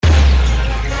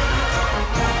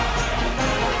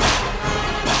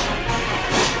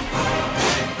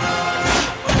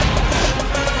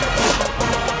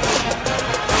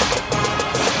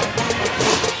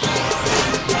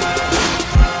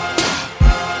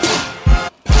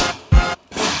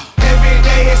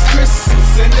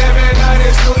Christmas and every night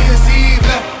is New Year's Eve.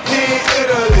 Left hand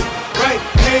Italy, right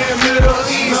hand Middle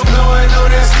East. Blowing on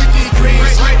that sticky green,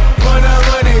 straight for the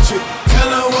money tree.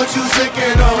 Tell her what you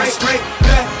drinking on. Straight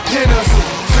black Hennessy,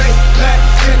 straight black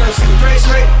Hennessy,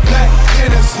 straight black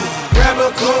Hennessy. Grab a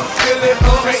cup, fill it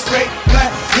up. Straight black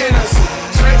Hennessy,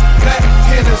 straight black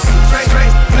Hennessy,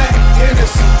 straight black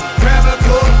Hennessy. Grab a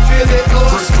cup, fill it up.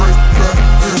 Straight black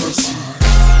Hennessy.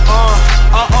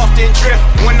 I often drift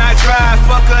when I drive,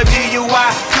 fuck a DUI.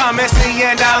 Comments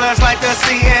in dollars like the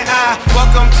CNI.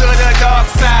 Welcome to the dark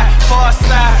side, far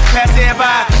side, pass it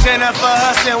by. Jennifer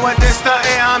Hudson with this stunt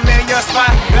and I'm in your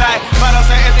spotlight. Bottles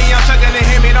are empty, I'm tucking to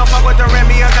hit me. Don't fuck with the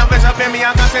Remy, I'm numbers up in me.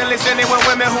 I'm constantly sitting with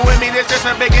women who with me. This just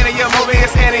the beginning, your movie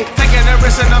is ending. Taking the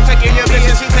risk and I'm taking your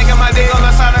bitches. She taking my dick on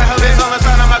the side of her lips, on the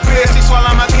side of my crib. She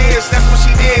swallow my kids, that's what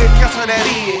she did. Guess what that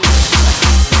is?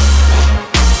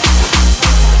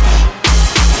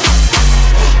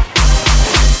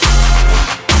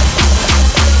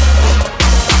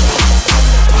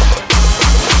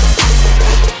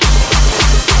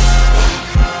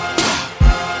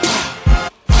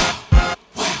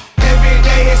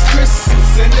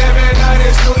 And every night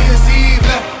is New Year's Eve.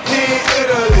 Left hand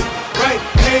Italy, right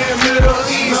hand Middle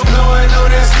East. Blowing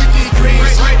on that sticky green,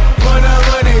 straight for the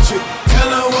money tree. Tell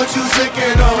her what you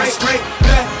drinking on. Straight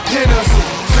black Hennessy,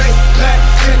 straight black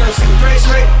Hennessy,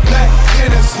 straight black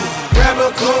Hennessy. Grab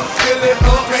a cup, fill it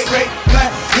up. Straight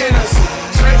black Hennessy,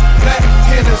 straight black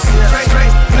Hennessy,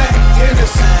 straight black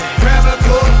Hennessy. Grab a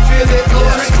cup, fill it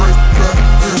up. Straight black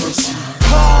Hennessy.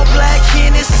 All black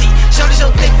Hennessy. Shorty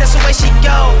so thick, that's the way she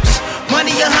goes.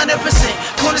 Money 100%.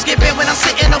 Corners get bent when I'm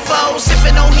sitting on foes.